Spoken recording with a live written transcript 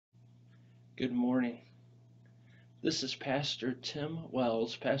Good morning. This is Pastor Tim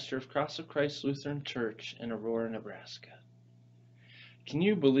Wells, pastor of Cross of Christ Lutheran Church in Aurora, Nebraska. Can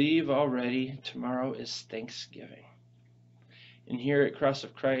you believe already tomorrow is Thanksgiving? And here at Cross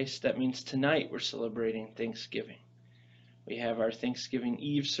of Christ, that means tonight we're celebrating Thanksgiving. We have our Thanksgiving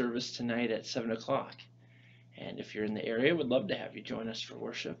Eve service tonight at 7 o'clock. And if you're in the area, we'd love to have you join us for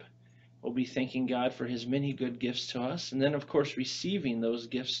worship. We'll be thanking God for his many good gifts to us, and then, of course, receiving those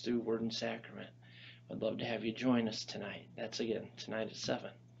gifts through Word and Sacrament. I'd love to have you join us tonight. That's again tonight at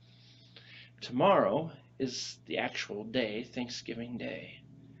 7. Tomorrow is the actual day, Thanksgiving Day.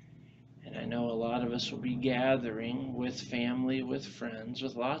 And I know a lot of us will be gathering with family, with friends,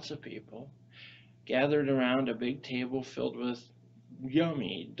 with lots of people, gathered around a big table filled with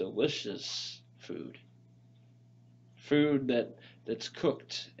yummy, delicious food. Food that's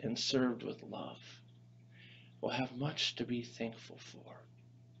cooked and served with love. We'll have much to be thankful for.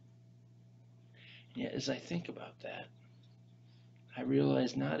 Yet, as I think about that, I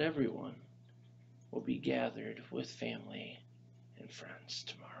realize not everyone will be gathered with family and friends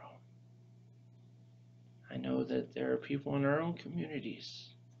tomorrow. I know that there are people in our own communities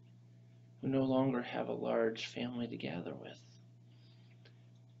who no longer have a large family to gather with.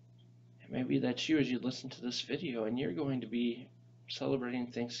 And maybe that's you as you listen to this video, and you're going to be celebrating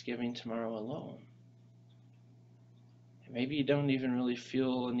Thanksgiving tomorrow alone. And maybe you don't even really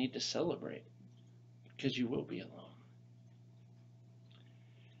feel a need to celebrate, because you will be alone.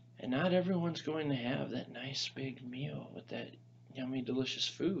 And not everyone's going to have that nice big meal with that yummy, delicious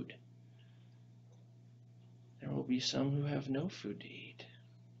food. There will be some who have no food to eat.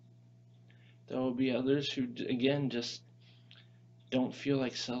 There will be others who, again, just don't feel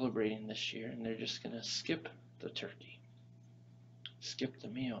like celebrating this year, and they're just going to skip the turkey, skip the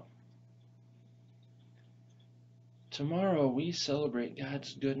meal. Tomorrow we celebrate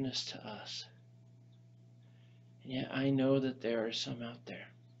God's goodness to us. And yet I know that there are some out there.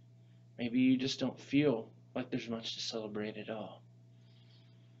 Maybe you just don't feel like there's much to celebrate at all.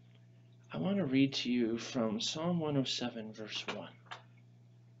 I want to read to you from Psalm 107, verse 1.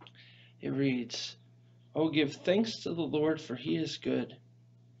 It reads, "Oh, give thanks to the Lord, for he is good,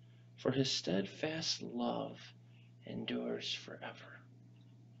 for his steadfast love endures forever."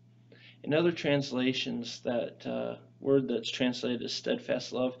 In other translations, that word that's translated as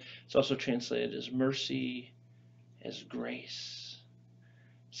steadfast love is also translated as mercy, as grace.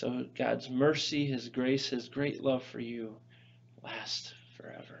 So God's mercy, his grace, his great love for you lasts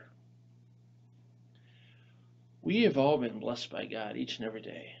forever. We have all been blessed by God each and every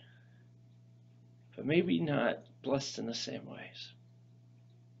day, but maybe not blessed in the same ways.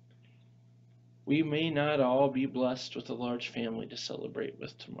 We may not all be blessed with a large family to celebrate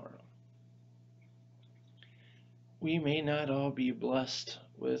with tomorrow. We may not all be blessed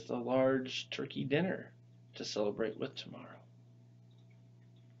with a large turkey dinner to celebrate with tomorrow.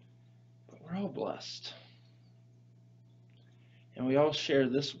 But we're all blessed. And we all share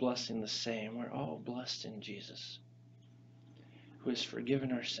this blessing the same. We're all blessed in Jesus, who has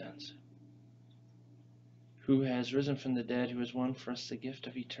forgiven our sins, who has risen from the dead, who has won for us the gift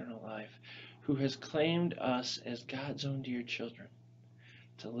of eternal life, who has claimed us as God's own dear children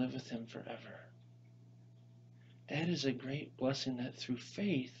to live with him forever. That is a great blessing that through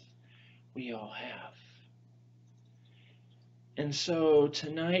faith we all have. And so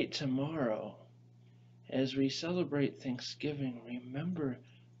tonight, tomorrow, as we celebrate Thanksgiving, remember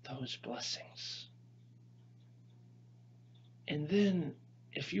those blessings. And then,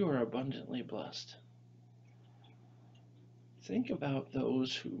 if you are abundantly blessed, think about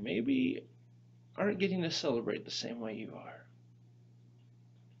those who maybe aren't getting to celebrate the same way you are.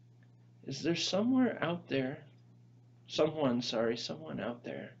 Is there someone out there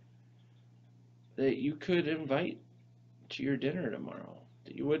that you could invite to your dinner tomorrow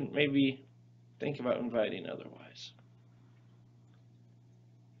that you wouldn't maybe think about inviting otherwise?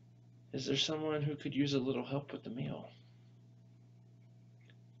 Is there someone who could use a little help with the meal?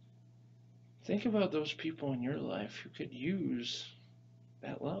 Think about those people in your life who could use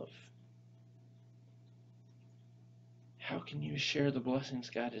that love. How can you share the blessings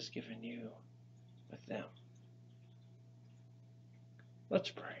God has given you with them? Let's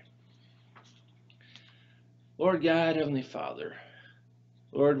pray. Lord God, Heavenly Father,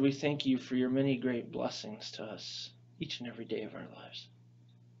 Lord, we thank you for your many great blessings to us each and every day of our lives.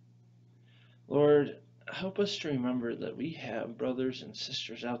 Lord, help us to remember that we have brothers and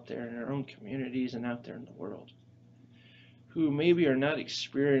sisters out there in our own communities and out there in the world who maybe are not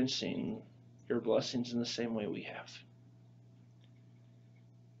experiencing your blessings in the same way we have.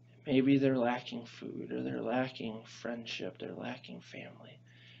 Maybe they're lacking food, or they're lacking friendship, they're lacking family.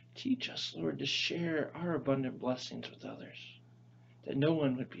 Teach us, Lord, to share our abundant blessings with others, that no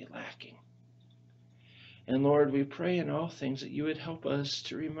one would be lacking. And Lord, we pray in all things that you would help us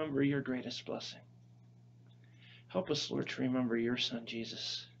to remember your greatest blessing. Help us, Lord, to remember your Son,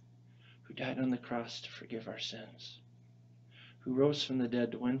 Jesus, who died on the cross to forgive our sins, who rose from the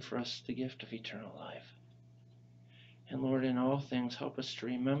dead to win for us the gift of eternal life. And Lord, in all things, help us to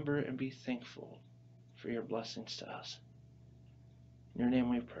remember and be thankful for your blessings to us. In your name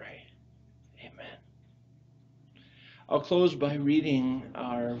we pray. Amen. I'll close by reading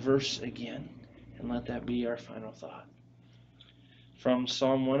our verse again, and let that be our final thought. From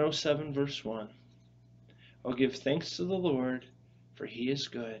Psalm 107, verse 1. Oh, give thanks to the Lord, for he is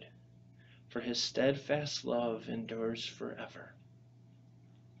good, for his steadfast love endures forever.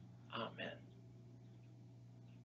 Amen.